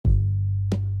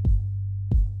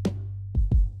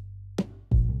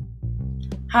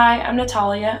Hi, I'm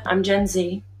Natalia. I'm Gen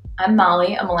Z. I'm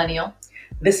Molly, a millennial.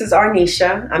 This is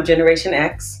Arnisha. I'm Generation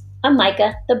X. I'm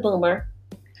Micah, the boomer.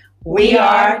 We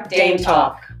are Dame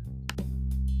Talk.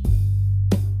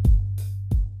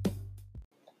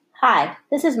 Hi,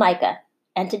 this is Micah,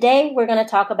 and today we're going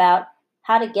to talk about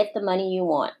how to get the money you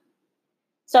want.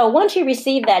 So once you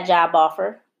receive that job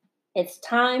offer, it's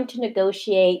time to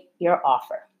negotiate your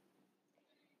offer.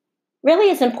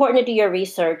 Really, it's important to do your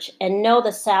research and know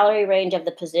the salary range of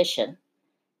the position.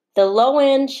 The low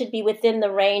end should be within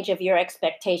the range of your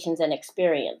expectations and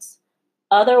experience.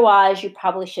 Otherwise, you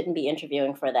probably shouldn't be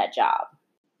interviewing for that job.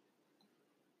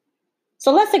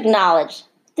 So let's acknowledge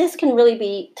this can really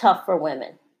be tough for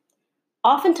women.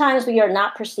 Oftentimes, we are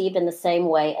not perceived in the same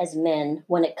way as men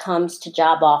when it comes to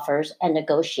job offers and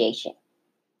negotiation.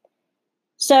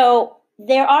 So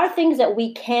there are things that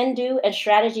we can do and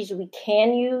strategies we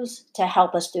can use to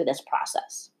help us through this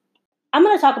process. I'm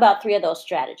going to talk about 3 of those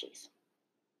strategies.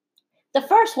 The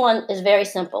first one is very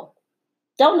simple.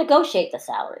 Don't negotiate the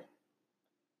salary.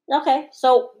 Okay,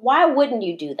 so why wouldn't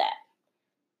you do that?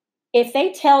 If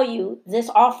they tell you this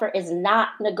offer is not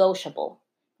negotiable,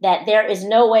 that there is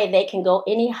no way they can go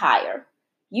any higher,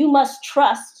 you must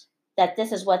trust that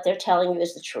this is what they're telling you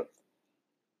is the truth.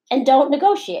 And don't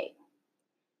negotiate.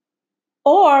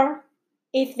 Or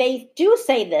if they do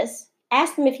say this,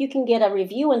 ask them if you can get a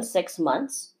review in 6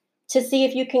 months to see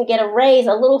if you can get a raise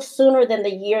a little sooner than the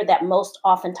year that most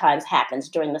oftentimes happens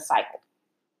during the cycle.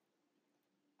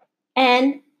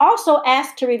 And also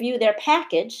ask to review their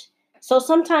package, so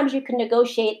sometimes you can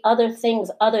negotiate other things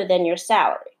other than your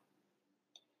salary.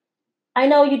 I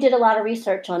know you did a lot of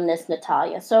research on this,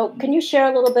 Natalia. So can you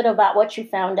share a little bit about what you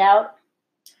found out?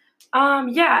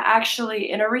 Actually,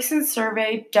 in a recent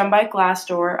survey done by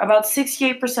Glassdoor, about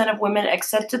 68% of women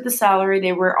accepted the salary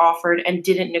they were offered and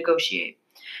didn't negotiate.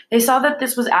 They saw that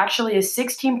this was actually a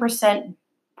 16%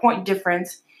 point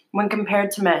difference when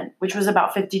compared to men, which was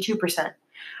about 52%.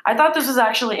 I thought this was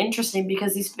actually interesting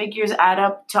because these figures add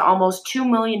up to almost $2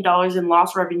 million in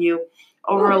lost revenue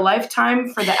over a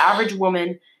lifetime for the average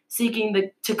woman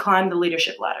seeking to climb the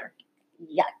leadership ladder.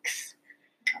 Yikes.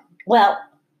 Well,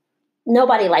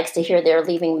 nobody likes to hear they're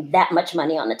leaving that much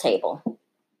money on the table.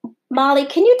 Molly,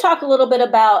 can you talk a little bit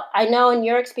about, I know in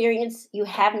your experience, you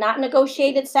have not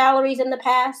negotiated salaries in the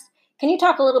past. Can you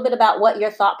talk a little bit about what your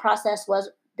thought process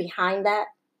was behind that?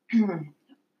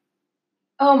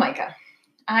 Oh, Micah,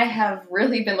 I have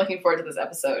really been looking forward to this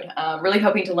episode, really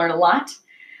hoping to learn a lot.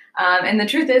 And the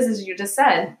truth is, as you just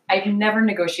said, I've never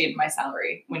negotiated my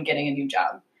salary when getting a new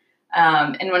job.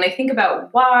 And when I think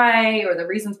about why or the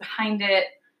reasons behind it,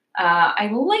 I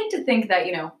like to think that,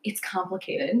 it's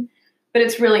complicated, but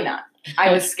it's really not.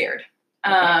 I was scared.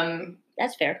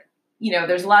 That's fair.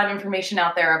 There's a lot of information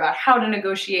out there about how to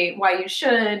negotiate, why you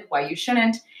should, why you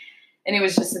shouldn't. And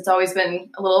it's always been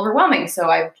a little overwhelming. So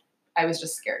I was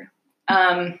just scared.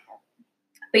 But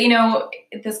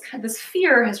this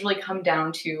fear has really come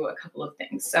down to a couple of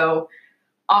things. So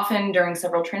often during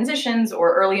several transitions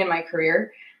or early in my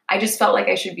career, I just felt like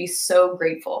I should be so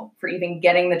grateful for even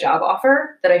getting the job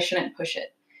offer that I shouldn't push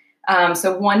it.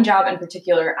 So one job in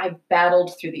particular, I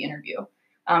battled through the interview.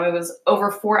 It was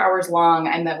over 4 hours long.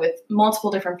 I met with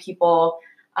multiple different people.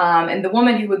 And the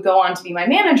woman who would go on to be my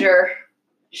manager,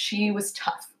 she was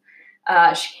tough.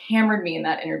 She hammered me in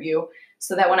that interview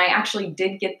so that when I actually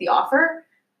did get the offer,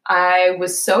 I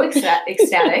was so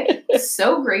ecstatic,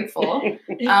 so grateful,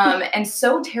 and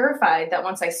so terrified that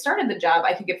once I started the job,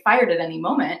 I could get fired at any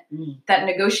moment, that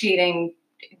negotiating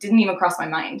didn't even cross my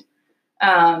mind.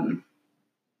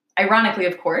 Ironically,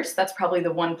 of course, that's probably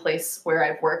the one place where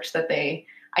I've worked that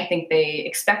I think they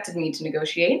expected me to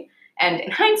negotiate. And in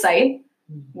hindsight,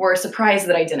 were surprised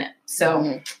that I didn't.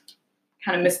 So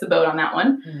kind of missed the boat on that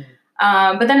one.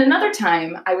 But then another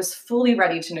time, I was fully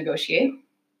ready to negotiate.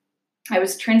 I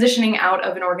was transitioning out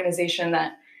of an organization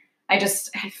that I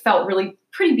felt really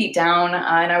pretty beat down,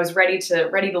 and I was ready to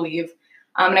leave.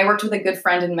 And I worked with a good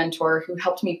friend and mentor who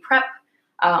helped me prep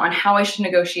on how I should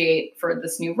negotiate for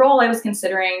this new role I was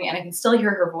considering. And I can still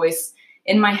hear her voice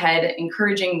in my head,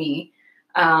 encouraging me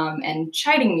and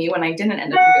chiding me when I didn't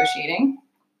end up negotiating.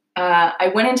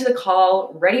 I went into the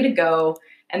call ready to go,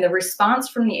 and the response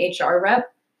from the HR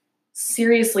rep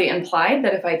seriously implied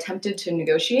that if I attempted to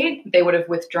negotiate, they would have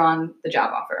withdrawn the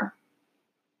job offer.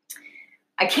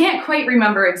 I can't quite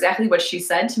remember exactly what she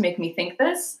said to make me think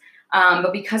this,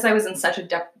 but because I was in such a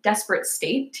desperate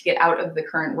state to get out of the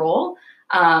current role,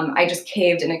 I just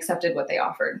caved and accepted what they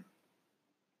offered.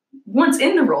 Once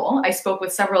in the role, I spoke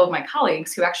with several of my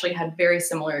colleagues who actually had very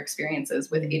similar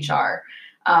experiences with HR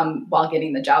while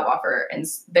getting the job offer and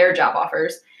their job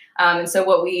offers. And so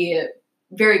what we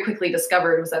very quickly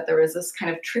discovered was that there was this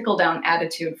kind of trickle down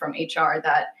attitude from HR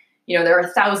that, there are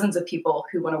thousands of people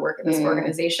who want to work in this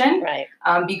organization. Right.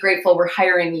 Be grateful we're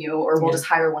hiring you, or we'll just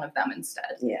hire one of them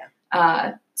instead.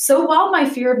 Yeah. So while my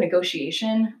fear of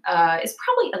negotiation is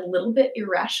probably a little bit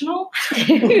irrational,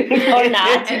 Or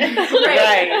not.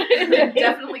 right.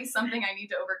 Definitely something I need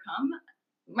to overcome,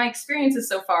 my experiences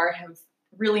so far have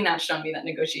really not shown me that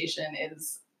negotiation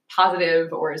is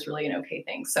positive or is really an okay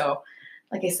thing. So,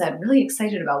 like I said, really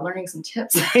excited about learning some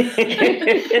tips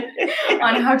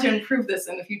on how to improve this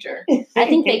in the future. I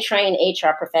think they train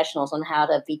HR professionals on how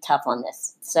to be tough on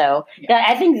this. So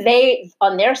I think they,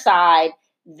 on their side,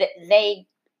 they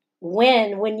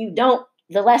win when you don't,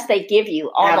 the less they give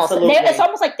you. Almost. It's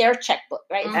almost like their checkbook,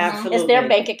 right? Absolutely. It's their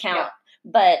bank account.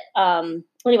 Yeah. But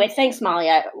anyway, thanks, Molly.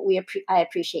 I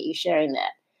appreciate you sharing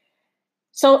that.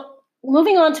 So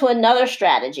moving on to another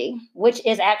strategy, which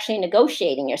is actually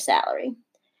negotiating your salary.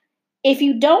 If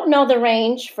you don't know the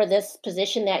range for this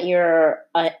position that you're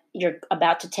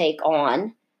about to take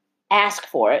on, ask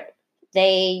for it.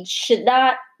 They should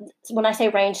not, when I say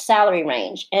range, salary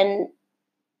range. And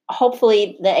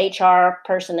hopefully the HR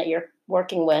person that you're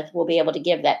working with will be able to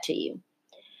give that to you.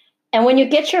 And when you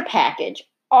get your package,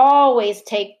 always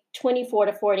take 24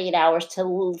 to 48 hours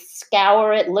to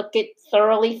scour it, look it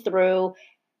thoroughly through,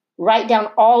 write down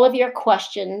all of your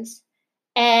questions.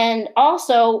 And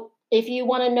also, if you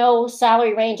want to know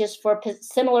salary ranges for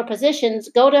similar positions,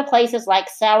 go to places like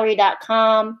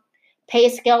salary.com,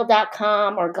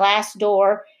 payscale.com, or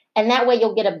Glassdoor. And that way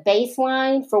you'll get a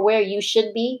baseline for where you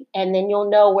should be, and then you'll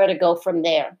know where to go from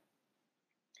there.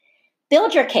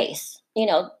 Build your case.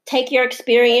 Take your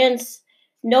experience,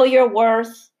 know your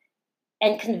worth,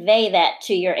 and convey that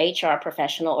to your HR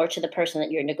professional or to the person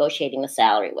that you're negotiating the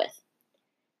salary with.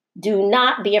 Do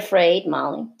not be afraid,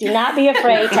 Molly. Do not be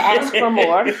afraid to ask for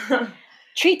more.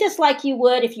 Treat this like you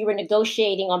would if you were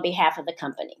negotiating on behalf of the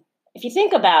company. If you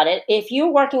think about it, if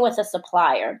you're working with a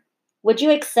supplier, would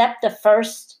you accept the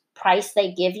first price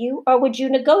they give you, or would you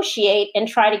negotiate and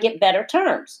try to get better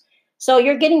terms? So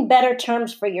you're getting better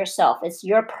terms for yourself. It's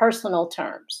your personal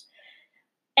terms.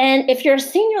 And if you're a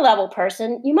senior level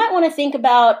person, you might want to think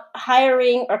about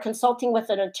hiring or consulting with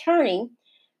an attorney,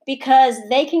 because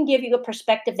they can give you a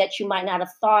perspective that you might not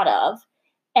have thought of.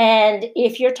 And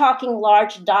if you're talking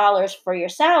large dollars for your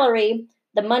salary,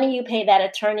 the money you pay that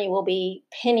attorney will be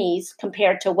pennies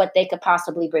compared to what they could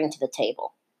possibly bring to the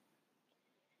table.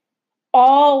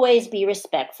 Always be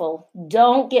respectful.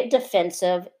 Don't get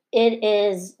defensive. It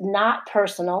is not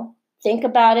personal. Think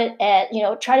about it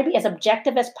try to be as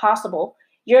objective as possible.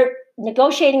 You're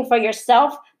negotiating for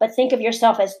yourself, but think of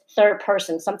yourself as third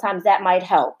person. Sometimes that might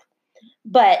help.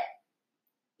 But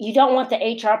you don't want the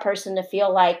HR person to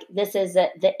feel like this is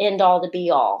the end all, the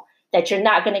be all, that you're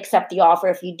not going to accept the offer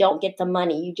if you don't get the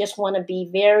money. You just want to be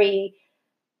very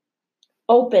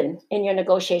open in your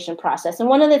negotiation process. And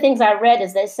one of the things I read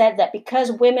is they said that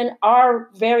because women are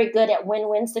very good at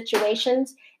win-win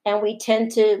situations, and we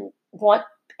tend to want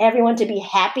everyone to be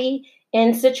happy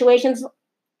in situations,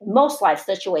 most life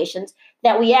situations,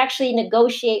 that we actually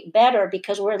negotiate better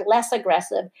because we're less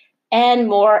aggressive and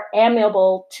more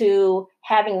amiable to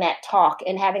having that talk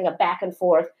and having a back and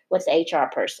forth with the HR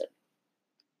person.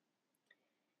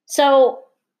 So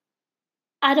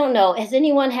I don't know. Has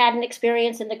anyone had an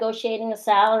experience in negotiating a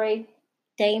salary,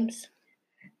 dames?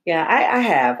 Yeah, I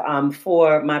have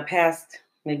for my past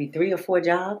maybe 3 or 4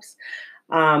 jobs.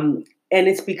 And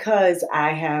it's because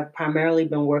I have primarily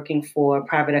been working for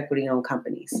private equity owned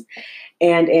companies.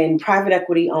 And in private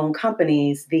equity owned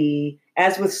companies,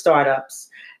 as with startups,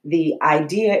 the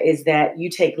idea is that you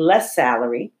take less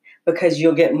salary because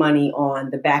you'll get money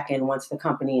on the back end once the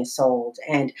company is sold.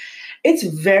 And it's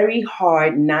very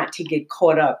hard not to get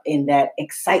caught up in that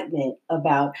excitement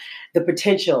about the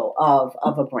potential of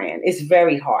a brand. It's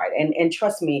very hard. And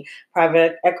trust me,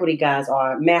 private equity guys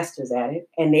are masters at it,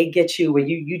 and they get you where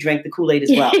you drink the Kool-Aid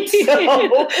as well. So,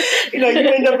 you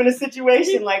end up in a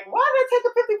situation like, why did I take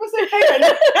a 50% pay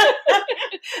rate?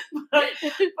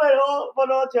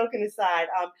 but all joking aside,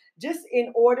 just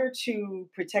in order to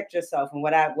protect yourself, and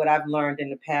what I've learned in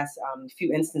the past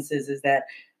few instances is that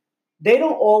they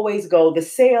don't always go, the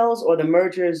sales or the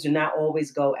mergers do not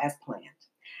always go as planned.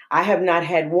 I have not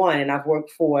had one, and I've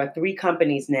worked for 3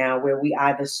 companies now where we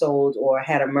either sold or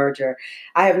had a merger.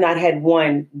 I have not had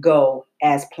one go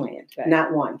as planned, right.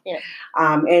 Not one. Yeah.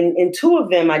 And in 2 of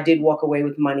them, I did walk away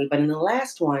with money, but in the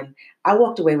last one, I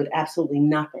walked away with absolutely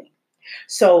nothing.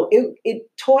 So it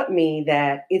taught me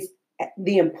that it's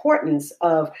the importance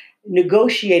of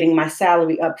negotiating my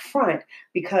salary up front,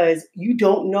 because you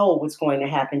don't know what's going to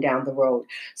happen down the road.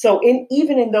 So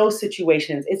even in those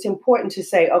situations, it's important to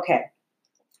say, okay,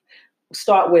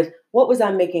 start with, what was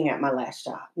I making at my last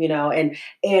job, and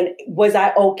was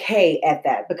I okay at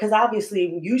that? Because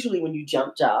obviously, usually when you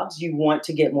jump jobs, you want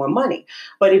to get more money.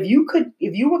 But if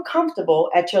you were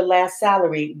comfortable at your last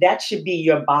salary, that should be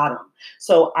your bottom.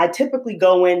 So I typically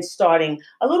go in starting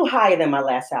a little higher than my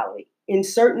last salary. In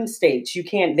certain states,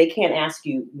 they can't ask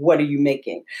you, what are you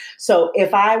making? So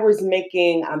if I was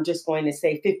making, I'm just going to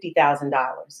say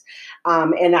 $50,000,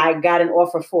 and I got an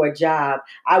offer for a job,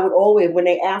 I would always, when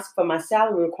they ask for my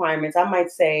salary requirements, I might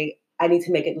say I need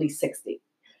to make at least 60,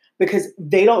 because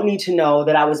they don't need to know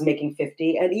that I was making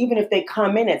 50. And even if they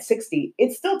come in at 60,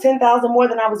 it's still 10,000 more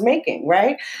than I was making,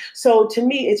 right? So to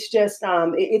me, it's just,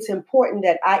 it's important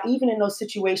that even in those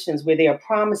situations where there are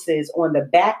promises on the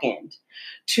back end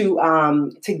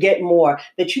to get more,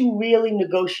 that you really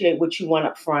negotiate what you want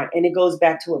up front. And it goes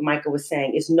back to what Micah was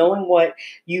saying, is knowing what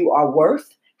you are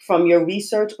worth from your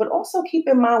research, but also keep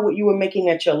in mind what you were making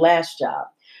at your last job.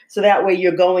 So that way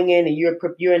you're going in and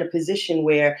you're in a position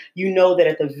where you know that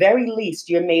at the very least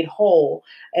you're made whole,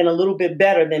 and a little bit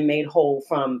better than made whole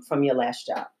from your last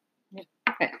job.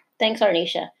 Okay. Thanks,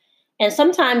 Arnisha. And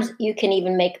sometimes you can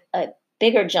even make a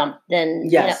bigger jump than,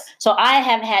 yes. So I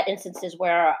have had instances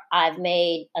where I've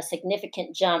made a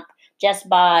significant jump just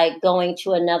by going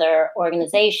to another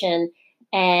organization,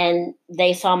 and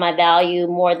they saw my value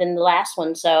more than the last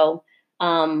one. So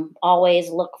always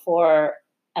look for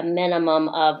a minimum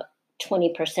of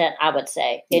 20%, I would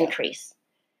say, increase.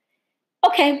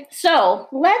 Okay, so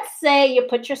let's say you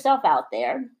put yourself out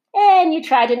there and you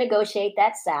try to negotiate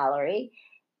that salary,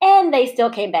 and they still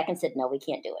came back and said, no, we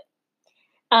can't do it.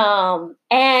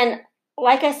 And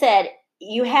like I said,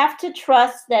 you have to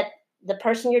trust that the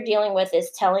person you're dealing with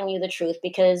is telling you the truth,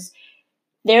 because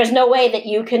there's no way that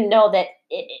you can know that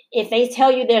if they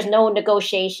tell you there's no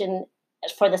negotiation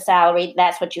for the salary,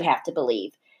 that's what you have to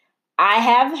believe. I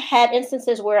have had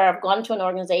instances where I've gone to an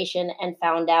organization and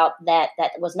found out that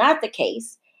that was not the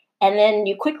case. And then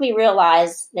you quickly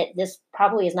realize that this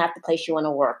probably is not the place you want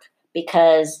to work,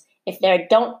 because if they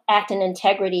don't act in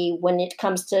integrity when it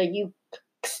comes to you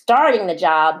starting the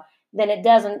job, then it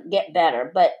doesn't get better.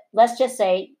 But let's just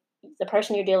say the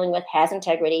person you're dealing with has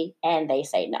integrity and they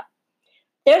say no.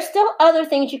 There's still other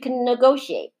things you can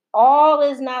negotiate. All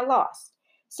is not lost.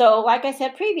 So like I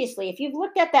said previously, if you've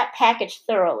looked at that package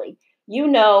thoroughly, you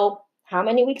know how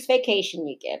many weeks vacation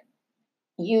you get.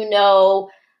 You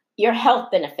know your health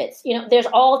benefits. There's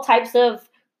all types of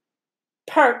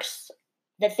perks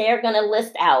that they're going to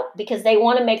list out, because they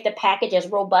want to make the package as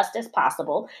robust as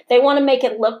possible. They want to make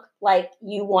it look like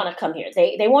you want to come here.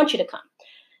 They want you to come.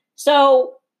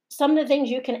 So some of the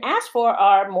things you can ask for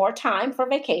are more time for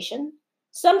vacation.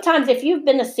 Sometimes if you've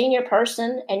been a senior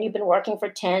person and you've been working for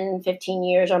 10, 15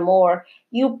 years or more,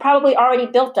 you probably already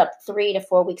built up 3 to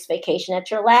 4 weeks vacation at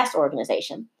your last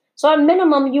organization. So at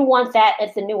minimum, you want that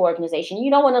at the new organization. You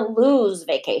don't want to lose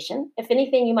vacation. If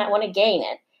anything, you might want to gain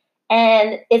it.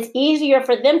 And it's easier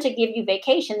for them to give you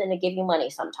vacation than to give you money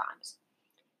sometimes.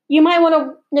 You might want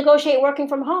to negotiate working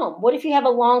from home. What if you have a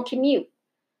long commute?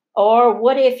 Or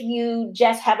what if you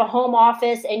just have a home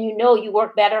office and you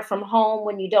work better from home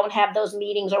when you don't have those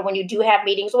meetings, or when you do have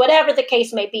meetings, whatever the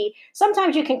case may be.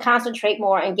 Sometimes you can concentrate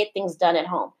more and get things done at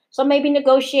home. So maybe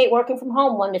negotiate working from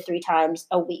home 1 to 3 times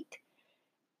a week.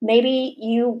 Maybe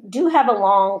you do have a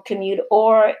long commute,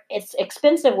 or it's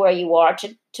expensive where you are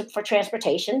for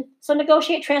transportation. So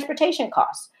negotiate transportation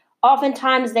costs.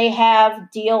 Oftentimes they have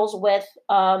deals with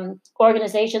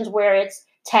organizations where it's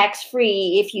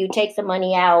tax-free if you take the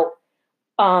money out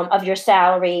of your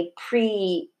salary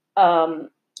however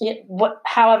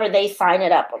they sign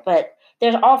it up. But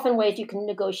there's often ways you can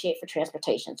negotiate for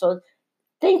transportation. So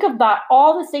think about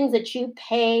all the things that you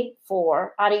pay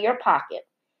for out of your pocket.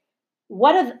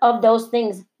 What of those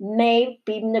things may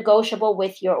be negotiable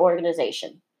with your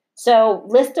organization? So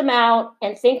list them out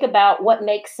and think about what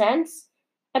makes sense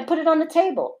and put it on the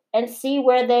table and see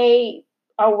where they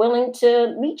are willing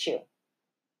to meet you.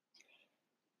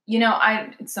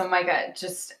 So Micah,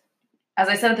 just as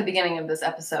I said at the beginning of this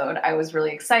episode, I was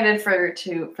really excited for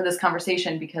this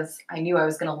conversation because I knew I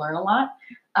was going to learn a lot.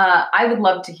 I would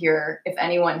love to hear if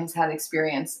anyone has had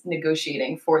experience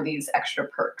negotiating for these extra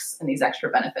perks and these extra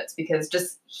benefits, because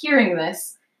just hearing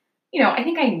this, I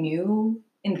think I knew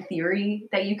in theory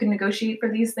that you can negotiate for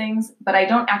these things, but I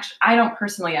don't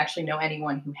personally actually know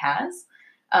anyone who has,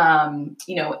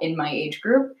 in my age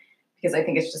group, because I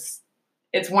think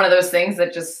it's one of those things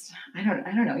that just, I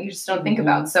don't know, you just don't think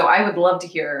about. So I would love to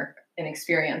hear an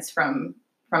experience from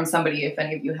somebody, if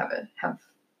any of you have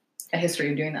a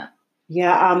history of doing that.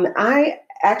 Yeah, I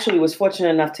actually was fortunate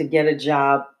enough to get a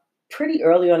job pretty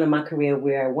early on in my career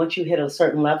where once you hit a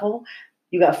certain level,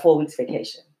 you got 4 weeks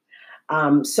vacation.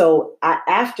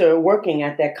 After working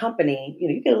at that company,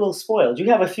 you get a little spoiled. You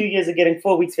have a few years of getting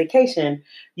 4 weeks vacation.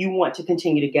 You want to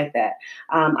continue to get that.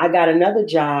 I got another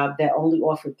job that only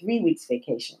offered 3 weeks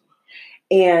vacation.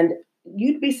 And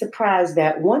you'd be surprised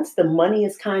that once the money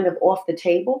is kind of off the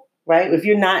table, right? If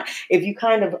you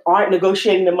kind of aren't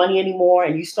negotiating the money anymore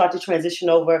and you start to transition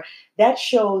over, that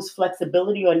shows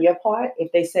flexibility on your part.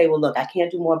 If they say, well, look, I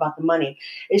can't do more about the money,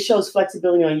 it shows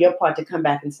flexibility on your part to come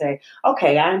back and say,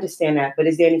 okay, I understand that, but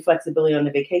is there any flexibility on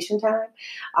the vacation time?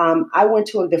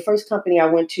 The first company I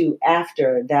went to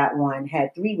after that one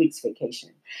had 3 weeks vacation.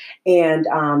 And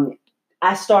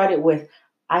I started with,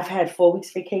 I've had 4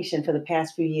 weeks vacation for the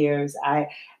past few years. I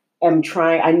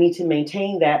need to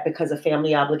maintain that because of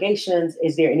family obligations.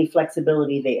 Is there any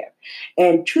flexibility there?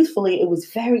 And truthfully, it was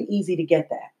very easy to get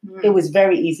that. It was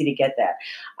very easy to get that.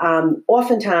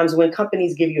 Oftentimes when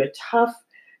companies give you a tough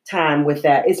time with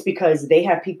that, it's because they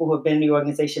have people who have been in the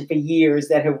organization for years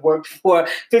that have worked for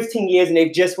 15 years and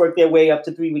they've just worked their way up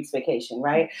to 3 weeks vacation,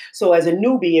 right? So as a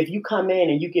newbie, if you come in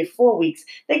and you get 4 weeks,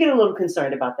 they get a little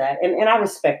concerned about that. And I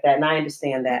respect that and I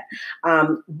understand that.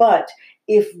 But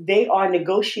if they are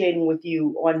negotiating with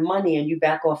you on money and you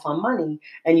back off on money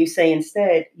and you say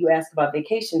instead you ask about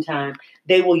vacation time,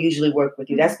 they will usually work with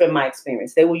you. That's been my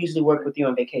experience. They will usually work with you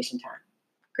on vacation time.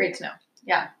 Great to know.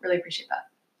 Yeah, really appreciate that.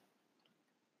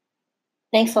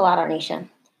 Thanks a lot, Arnisha.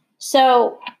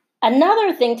 So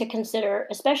another thing to consider,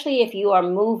 especially if you are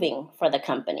moving for the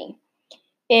company,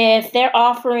 if they're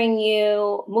offering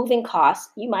you moving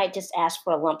costs, you might just ask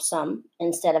for a lump sum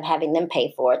instead of having them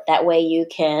pay for it. That way you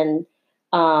can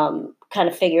kind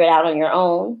of figure it out on your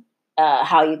own,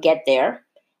 how you get there.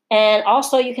 And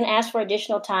also you can ask for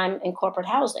additional time in corporate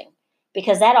housing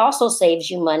because that also saves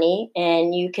you money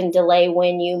and you can delay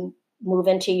when you move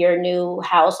into your new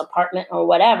house, apartment, or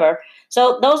whatever.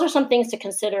 So those are some things to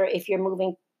consider if you're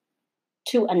moving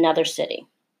to another city.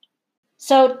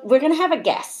 So we're going to have a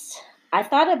guest. I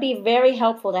thought it'd be very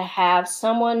helpful to have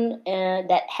someone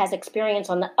that has experience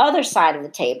on the other side of the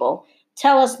table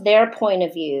tell us their point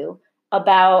of view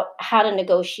about how to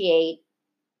negotiate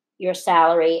your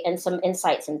salary and some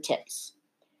insights and tips.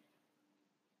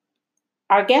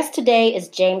 Our guest today is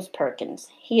James Perkins.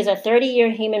 He is a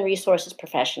 30-year human resources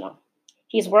professional.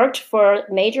 He's worked for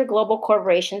major global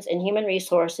corporations in human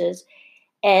resources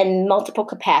and multiple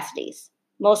capacities.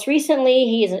 Most recently,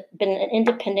 he has been an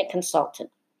independent consultant.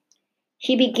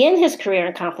 He began his career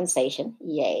in compensation,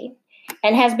 yay,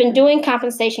 and has been doing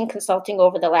compensation consulting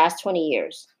over the last 20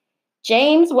 years.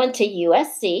 James went to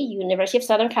USC, University of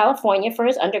Southern California, for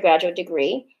his undergraduate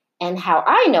degree. And how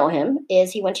I know him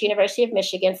is he went to University of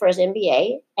Michigan for his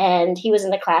MBA, and he was in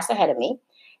the class ahead of me.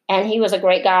 And he was a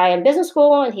great guy in business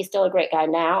school, and he's still a great guy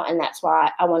now. And that's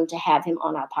why I wanted to have him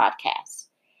on our podcast.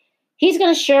 He's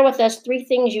going to share with us 3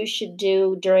 things you should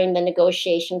do during the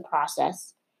negotiation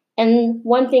process, and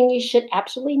 1 thing you should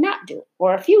absolutely not do,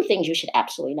 or a few things you should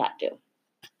absolutely not do.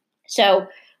 So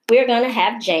we're going to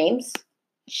have James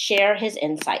share his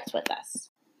insights with us.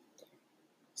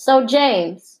 So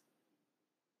James,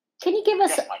 can you give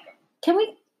us, can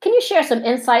you share some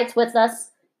insights with us,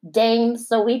 James,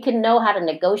 so we can know how to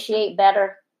negotiate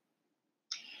better?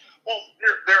 Well,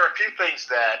 there are a few things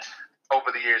that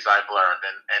over the years I've learned,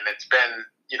 and it's been,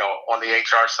 on the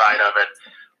HR side of it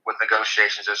with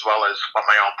negotiations as well as on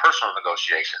my own personal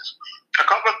negotiations. A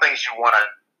couple of things you want to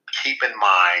keep in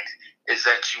mind is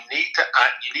that you need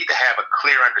to have a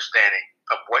clear understanding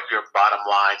of what your bottom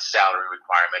line salary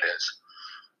requirement is.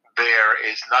 There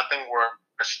is nothing worse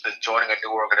than joining a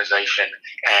new organization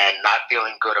and not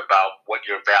feeling good about what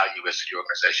your value is to the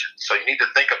organization. So you need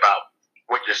to think about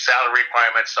what your salary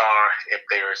requirements are, if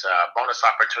there's a bonus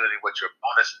opportunity, what your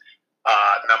bonus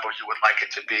number you would like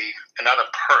it to be, and other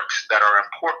perks that are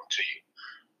important to you.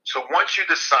 So once you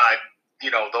decide,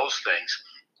 those things,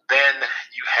 then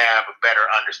you have a better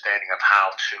understanding of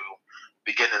how to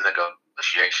begin the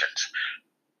negotiations.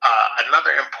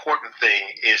 Another important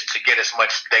thing is to get as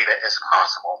much data as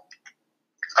possible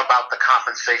about the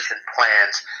compensation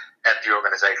plans at the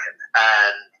organization.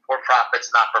 And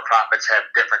for-profits, not-for-profits have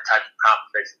different types of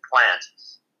compensation plans,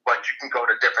 but you can go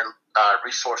to different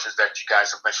resources that you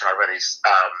guys have mentioned already,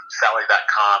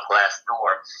 salary.com,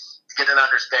 Glassdoor, to get an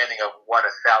understanding of what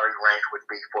a salary range would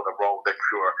be for the role that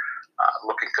you're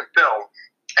looking to fill,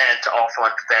 and to also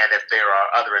understand if there are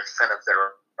other incentives that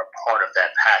are a part of that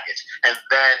package. And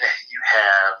then you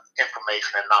have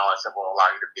information and knowledge that will allow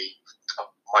you to be a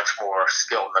much more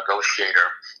skilled negotiator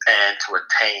and to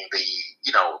attain the,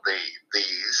 the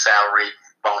salary,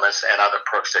 bonus, and other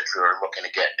perks that you're looking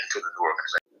to get into the new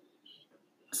organization.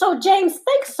 So, James,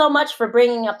 thanks so much for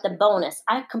bringing up the bonus.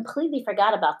 I completely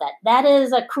forgot about that. That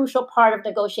is a crucial part of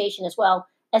negotiation as well,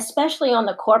 especially on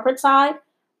the corporate side.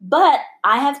 But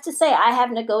I have to say, I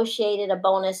have negotiated a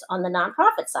bonus on the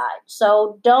nonprofit side.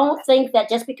 So don't think that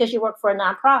just because you work for a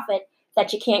nonprofit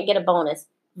that you can't get a bonus.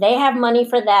 They have money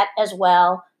for that as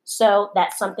well. So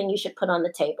that's something you should put on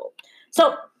the table.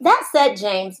 So that said,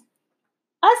 James,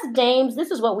 us dames,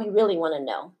 this is what we really want to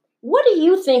know. What are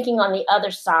you thinking on the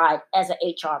other side as an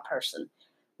HR person?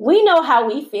 We know how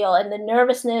we feel and the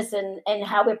nervousness and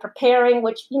how we're preparing,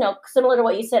 which, similar to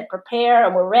what you said, prepare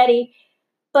and we're ready.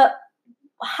 But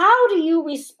how do you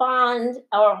respond,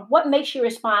 or what makes you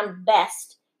respond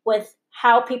best with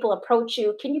how people approach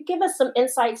you? Can you give us some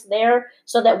insights there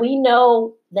so that we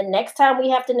know the next time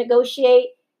we have to negotiate,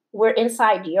 we're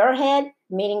inside your head,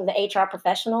 meaning the HR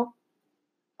professional?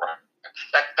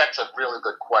 That's a really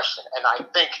good question. And I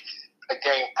think,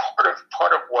 again,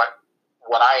 part of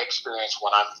what I experience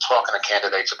when I'm talking to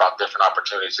candidates about different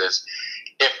opportunities is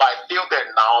if I feel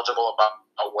they're knowledgeable about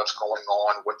what's going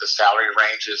on, what the salary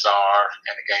ranges are,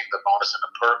 and again, the bonus and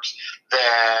the perks,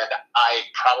 then I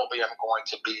probably am going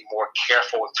to be more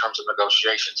careful in terms of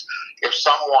negotiations. If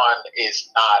someone is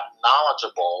not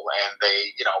knowledgeable and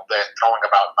they're throwing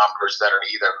about numbers that are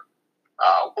either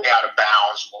way out of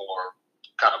bounds or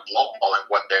kind of lowballing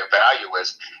what their value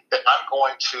is, then I'm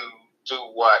going to do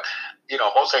what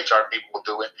most HR people will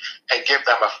do and give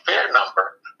them a fair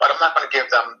number, but I'm not going to give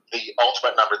them the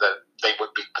ultimate number that they would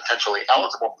be potentially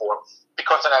eligible for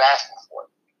because they're not asking for it.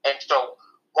 And so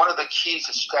one of the keys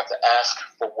is you have to ask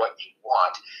for what you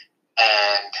want,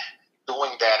 and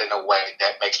doing that in a way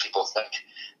that makes people think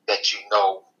that you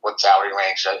know what salary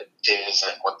range is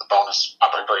and what the bonus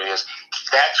opportunity is.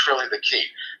 That's really the key.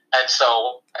 And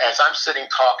so as I'm sitting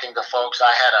talking to folks, I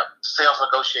had a sales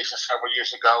negotiation several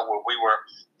years ago where we were,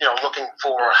 looking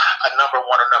for a number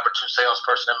one or number two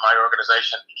salesperson in my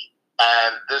organization.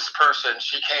 And this person,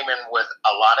 she came in with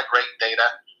a lot of great data.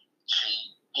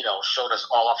 She, showed us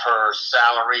all of her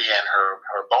salary and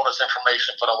her bonus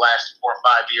information for the last 4 or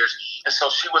 5 years. And so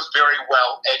she was very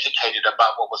well educated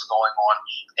about what was going on,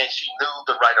 and she knew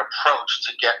the right approach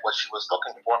to get what she was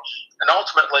looking for. And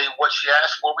ultimately, what she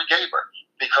asked for, we gave her.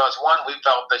 Because one, we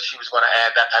felt that she was going to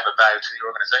add that type of value to the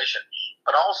organization,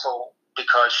 but also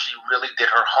because she really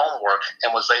did her homework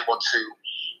and was able to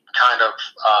kind of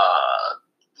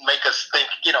make us think,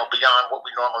 beyond what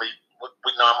we normally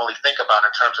think about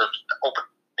in terms of opening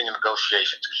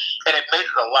negotiations. And it made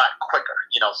it a lot quicker.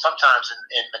 Sometimes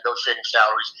in negotiating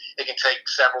salaries, it can take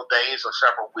several days or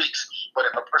several weeks. But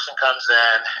if a person comes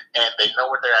in and they know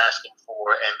what they're asking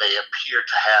for and they appear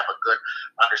to have a good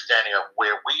understanding of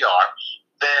where we are,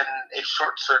 then it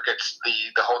short circuits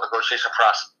the whole negotiation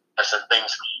process, and things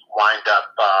wind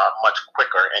up much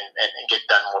quicker and get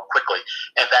done more quickly.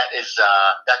 And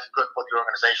that's good for the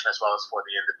organization as well as for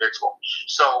the individual.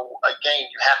 So again,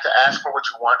 you have to ask for what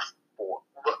you want,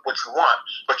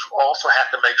 but you also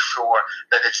have to make sure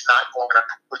that it's not going to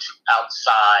put you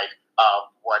outside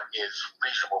of what is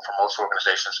reasonable from most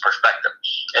organizations' perspective.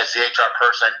 As the HR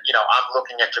person, I'm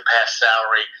looking at your past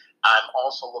salary. I'm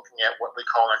also looking at what we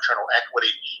call internal equity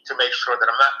to make sure that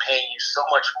I'm not paying you so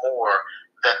much more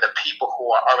than the people who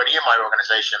are already in my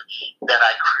organization that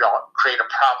I create a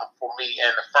problem for me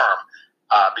and the firm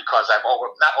because I've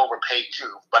not overpaid you,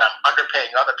 but I'm underpaying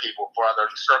other people for other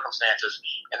circumstances,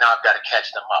 and now I've got to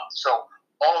catch them up. So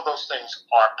all of those things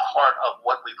are part of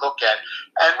what we look at,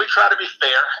 and we try to be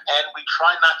fair, and we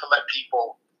try not to let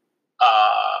people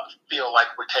feel like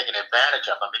we're taking advantage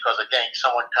of them, because again,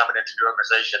 someone coming into the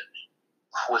organization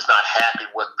who is not happy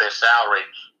with their salary,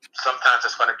 sometimes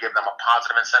it's going to give them a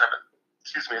positive incentive,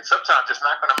 and sometimes it's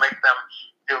not going to make them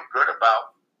feel good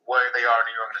about where they are in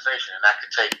the organization, and that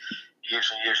could take years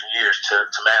and years and years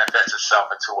to manifest itself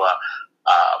into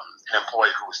an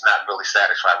employee who's not really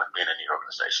satisfied with being in the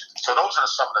organization. So those are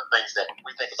some of the things that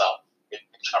we think about in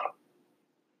HR.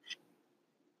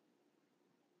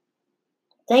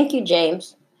 Thank you,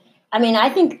 James. I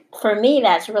think for me,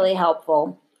 that's really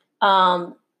helpful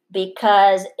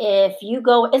because if you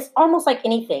go, it's almost like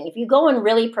anything. If you go in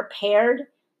really prepared,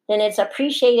 then it's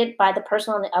appreciated by the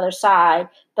person on the other side,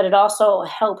 but it also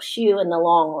helps you in the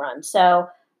long run. So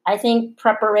I think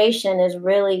preparation is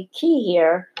really key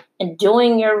here, and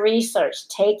doing your research,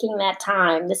 taking that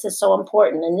time. This is so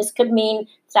important. And this could mean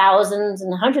thousands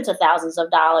and hundreds of thousands of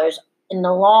dollars in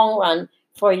the long run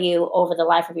for you over the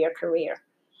life of your career.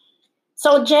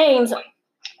 So, James,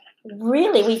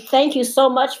 Really, we thank you so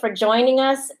much for joining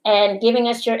us and giving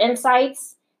us your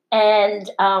insights. And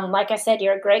like I said,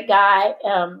 you're a great guy.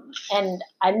 And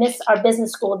I miss our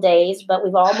business school days, but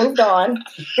we've all moved on.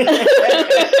 Yeah.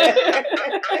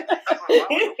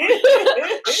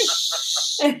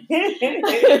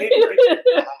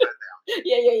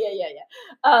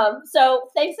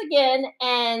 So thanks again.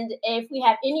 And if we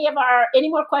have any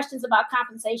more questions about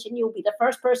compensation, you'll be the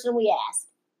first person we ask.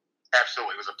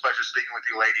 Absolutely. It was a pleasure speaking with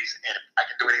you, ladies. And if I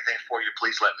can do anything for you,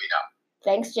 please let me know.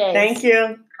 Thanks, James. Thank you. All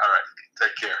right.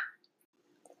 Take care.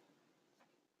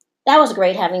 That was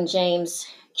great having James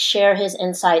share his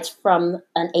insights from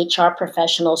an HR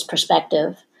professional's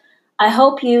perspective. I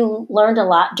hope you learned a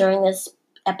lot during this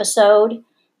episode.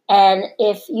 And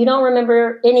if you don't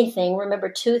remember anything, remember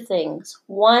two things.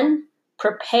 One,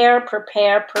 prepare,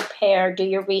 do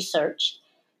your research.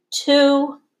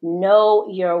 Two, know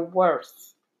your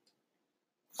worth.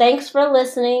 Thanks for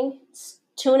listening.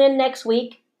 Tune in next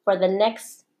week for the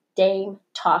next Dame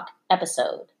Talk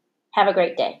episode. Have a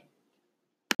great day.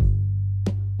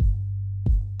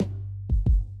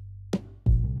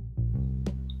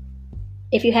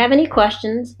 If you have any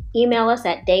questions, email us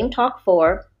at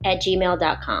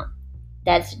dametalk4@gmail.com.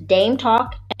 That's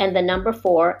dametalk and the number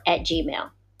 4@gmail.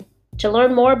 To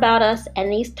learn more about us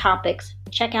and these topics,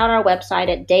 check out our website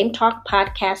at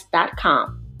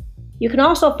dametalkpodcast.com. You can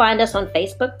also find us on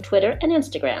Facebook, Twitter, and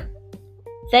Instagram.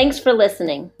 Thanks for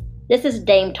listening. This is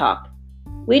Dame Talk.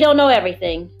 We don't know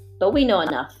everything, but we know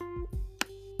enough.